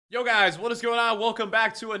Yo guys, what is going on? Welcome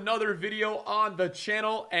back to another video on the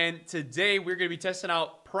channel, and today we're going to be testing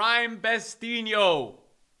out Prime Bestinho.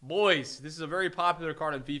 Boys, this is a very popular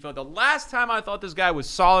card in FIFA. The last time I thought this guy was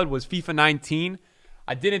solid was FIFA 19.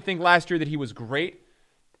 I didn't think last year that he was great,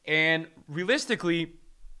 and realistically,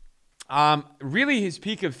 really his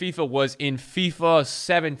peak of FIFA was in FIFA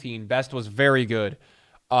 17. Best was very good.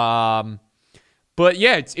 But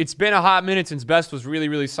yeah, it's been a hot minute since Best was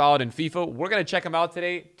really solid in FIFA. We're going to check him out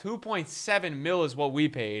today. 2.7 mil is what we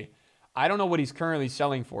paid. I don't know what he's currently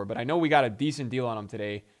selling for, but I know we got a decent deal on him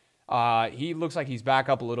today. He looks like he's back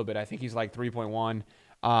up a little bit. I think he's like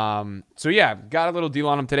 3.1. So yeah, got a little deal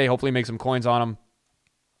on him today. Hopefully make some coins on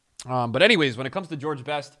him. But anyways, when it comes to George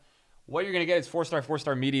Best, what you're going to get is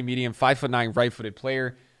 4-star, medium, 5'9", right-footed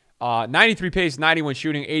player. 93 pace, 91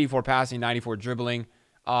 shooting, 84 passing, 94 dribbling.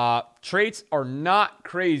 Traits are not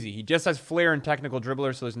crazy. He just has flair and technical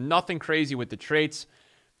dribbler, so there's nothing crazy with the traits.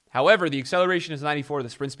 However, the acceleration is 94, the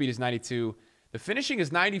sprint speed is 92, the finishing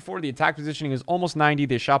is 94, the attack positioning is almost 90,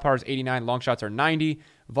 the shot power is 89, long shots are 90,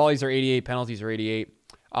 volleys are 88, penalties are 88.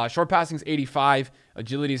 Short passing is 85,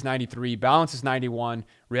 agility is 93, balance is 91,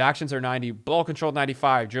 reactions are 90, ball control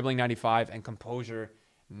 95, dribbling 95, and composure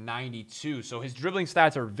 92. So his dribbling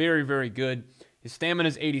stats are very good. His stamina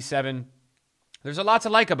is 87. There's a lot to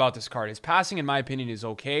like about this card. His passing, in my opinion, is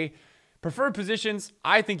okay. Preferred positions,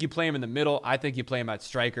 I think you play him in the middle. I think you play him at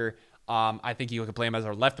striker. I think you can play him as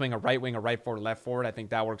a left wing, a right forward, a left forward. I think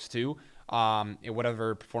that works too, in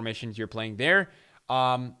whatever formations you're playing there.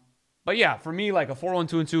 But yeah, for me, like a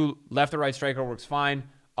 4-1-2-2 left or right striker works fine.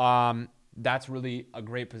 That's really a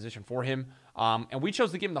great position for him. And we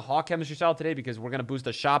chose to give him the Hawk chemistry style today because we're going to boost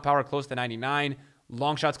the shot power close to 99,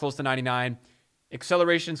 long shots close to 99.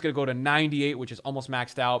 Acceleration is going to go to 98, which is almost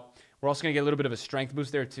maxed out. We're also going to get a little bit of a strength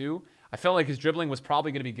boost there too. I felt like his dribbling was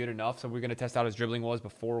probably going to be good enough, so we're going to test out his dribbling was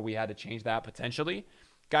before we had to change that potentially.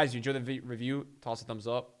 Guys, you enjoy the review, toss a thumbs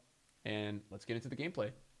up, and let's get into the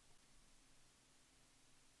gameplay.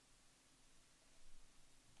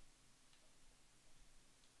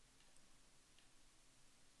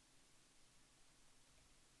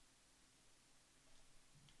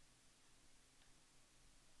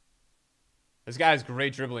 This guy has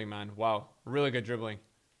great dribbling, man. Wow. Really good dribbling.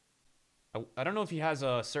 I don't know if he has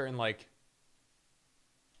a certain, like...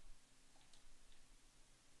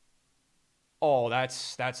 Oh,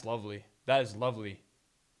 that's lovely. That is lovely.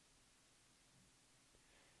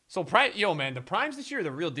 So, yo, man, the primes this year are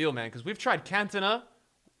the real deal, man, because we've tried Cantona.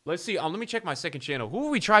 Let's see. Let me check my second channel. Who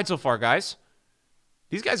have we tried so far, guys?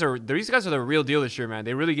 These guys are the real deal this year, man.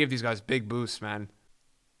 They really gave these guys big boosts, man.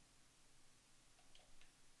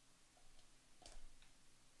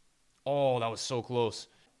 Oh, that was so close.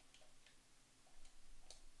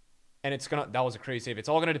 And that was a crazy save. It's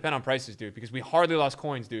all gonna depend on prices, dude, because we hardly lost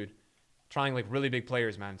coins, dude. Trying like really big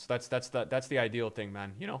players, man. So that's the ideal thing,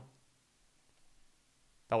 man. You know.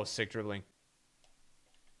 That was sick dribbling.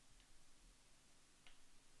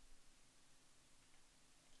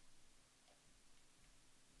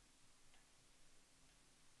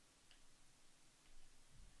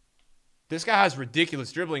 This guy has ridiculous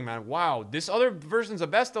dribbling, man. Wow. This other versions of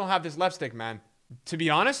Best don't have this left stick, man. To be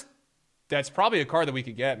honest, that's probably a card that we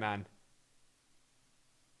could get, man.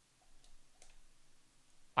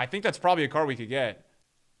 I think that's probably a card we could get.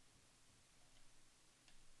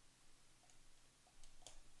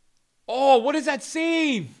 Oh, what is that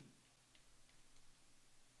save?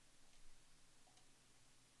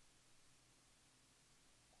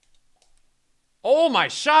 Oh, my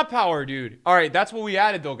shot power, dude. All right, that's what we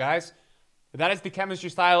added, though, guys. That is the chemistry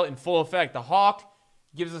style in full effect. The Hawk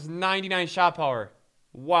gives us 99 shot power.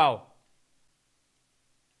 Wow.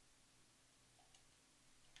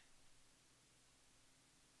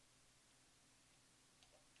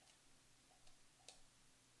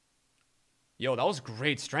 Yo, that was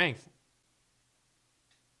great strength.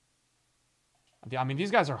 I mean,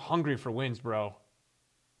 these guys are hungry for wins, bro.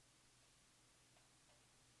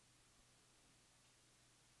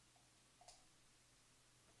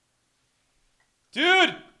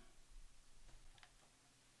 Dude!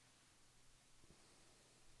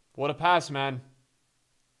 What a pass, man.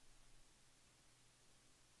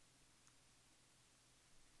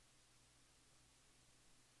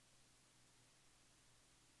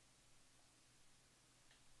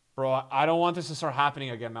 Bro, I don't want this to start happening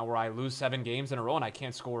again, man, where I lose 7 games in a row and I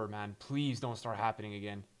can't score, man. Please don't start happening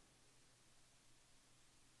again.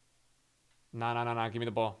 Nah. Give me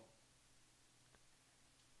the ball.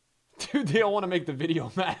 Dude, they don't want to make the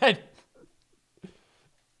video mad.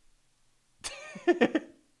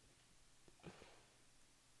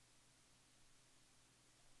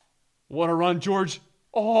 What a run, George.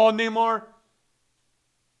 Oh, Neymar.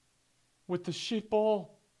 With the shit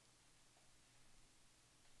ball.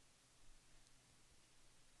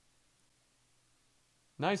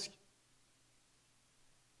 Nice.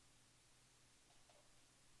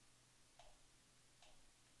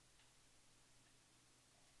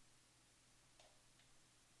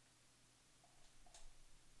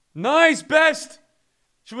 Nice, Best.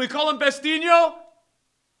 Should we call him Bestinho?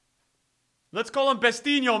 Let's call him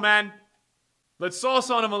Bestinho, man. Let's sauce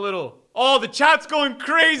on him a little. Oh, the chat's going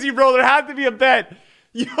crazy, bro. There had to be a bet.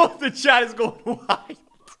 Yo, the chat is going wild.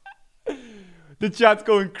 The chat's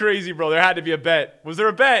going crazy, bro. There had to be a bet. Was there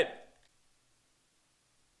a bet?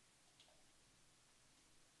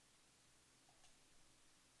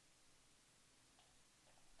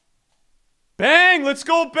 Bang! Let's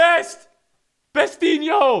go, Best!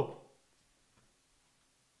 Bestinho!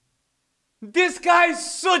 This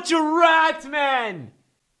guy's such a rat, man!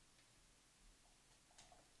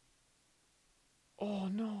 Oh,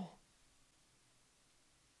 no.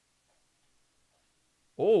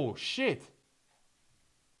 Oh, shit.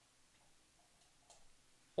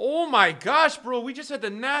 Oh, my gosh, bro. We just had the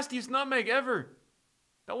nastiest nutmeg ever.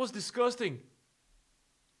 That was disgusting.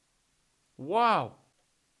 Wow.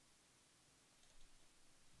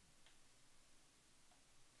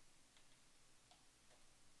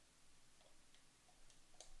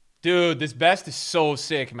 Dude, this Best is so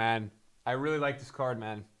sick, man. I really like this card,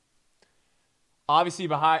 man. Obviously,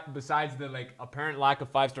 besides the like apparent lack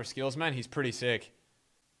of 5-star skills, man, he's pretty sick.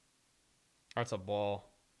 That's a ball.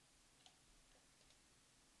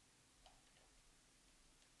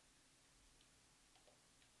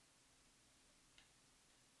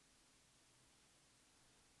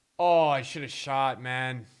 Oh, I should have shot,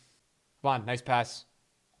 man. Come on, nice pass.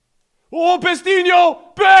 Oh,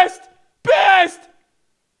 Bestinho! Best! Best!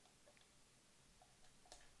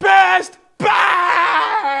 Best!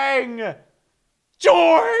 Bang!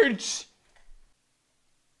 George!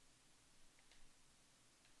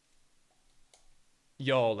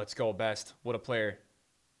 Yo, let's go, Best. What a player.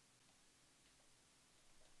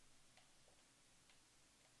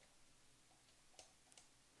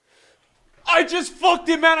 I just fucked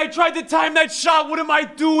it, man. I tried to time that shot. What am I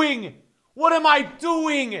doing? What am I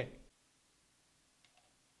doing?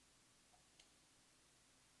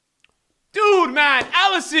 Dude, man.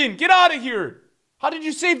 Allison, get out of here. How did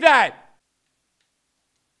you save that?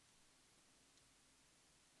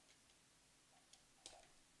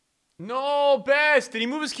 No, Best. Did he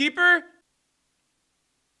move his keeper?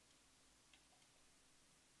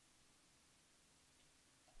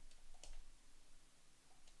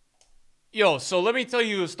 Yo, so let me tell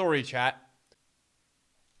you a story, chat.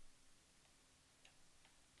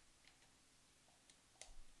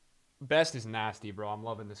 Best is nasty, bro. I'm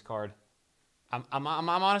loving this card. I'm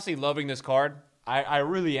honestly loving this card. I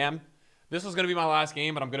really am. This was gonna be my last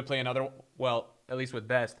game, but I'm gonna play another. Well, at least with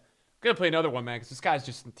Best. I'm gonna play another one, man, because this guy's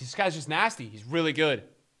just nasty. He's really good.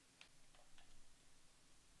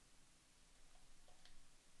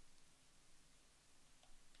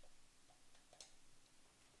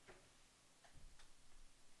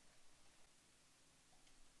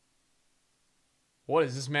 What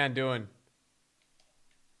is this man doing?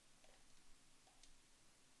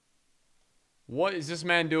 What is this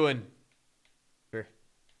man doing? Here.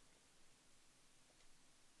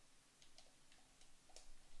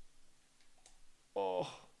 Oh.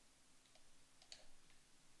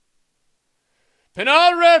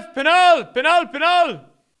 Penal, ref! Penal! Penal! Penal!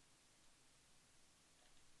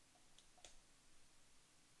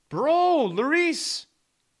 Bro, Lloris!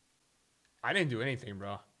 I didn't do anything,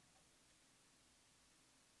 bro.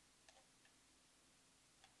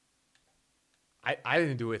 I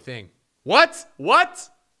didn't do a thing. What? What?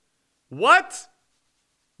 What?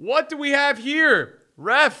 What do we have here?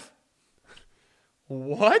 Ref.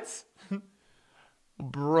 What?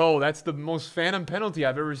 Bro, that's the most phantom penalty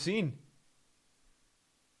I've ever seen.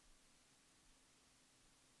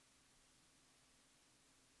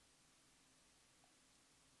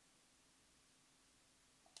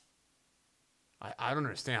 I don't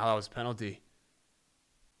understand how that was a penalty.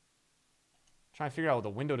 Trying to figure out the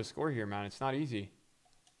window to score here, man. It's not easy.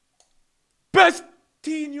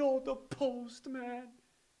 Bestinho, the post, man.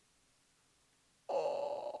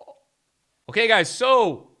 Oh. Okay, guys.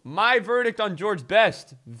 So, my verdict on George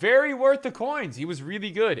Best. Very worth the coins. He was really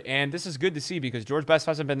good. And this is good to see because George Best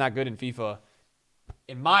hasn't been that good in FIFA.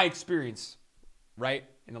 In my experience, right?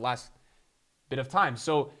 In the last bit of time.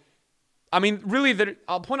 So, I mean, really,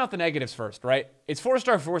 I'll point out the negatives first, right? It's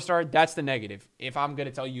 4-star, 4-star. That's the negative. If I'm going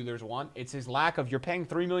to tell you there's one, it's his lack of, you're paying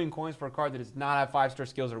 3 million coins for a card that does not have 5-star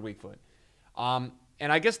skills or weak foot. And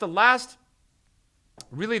I guess the last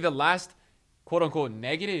Really, the last quote-unquote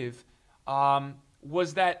negative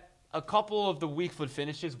was that a couple of the weak foot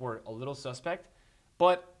finishes were a little suspect.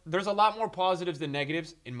 But there's a lot more positives than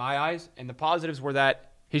negatives in my eyes. And the positives were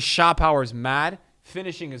that his shot power is mad.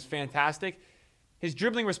 Finishing is fantastic. His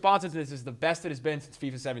dribbling responsiveness is the best it has been since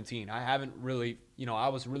FIFA 17. I haven't really, I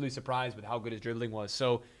was really surprised with how good his dribbling was.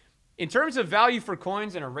 So in terms of value for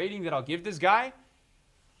coins and a rating that I'll give this guy,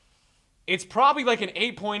 it's probably like an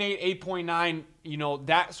 8.8, 8.9,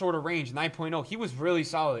 that sort of range, 9.0. He was really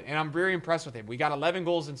solid, and I'm very impressed with him. We got 11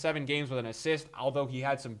 goals in 7 games with an assist, although he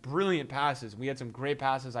had some brilliant passes. We had some great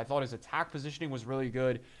passes. I thought his attack positioning was really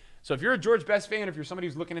good. So if you're a George Best fan, if you're somebody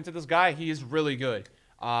who's looking into this guy, he is really good.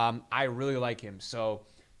 I really like him. So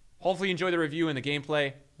hopefully you enjoy the review and the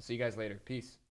gameplay. I'll see you guys later. Peace.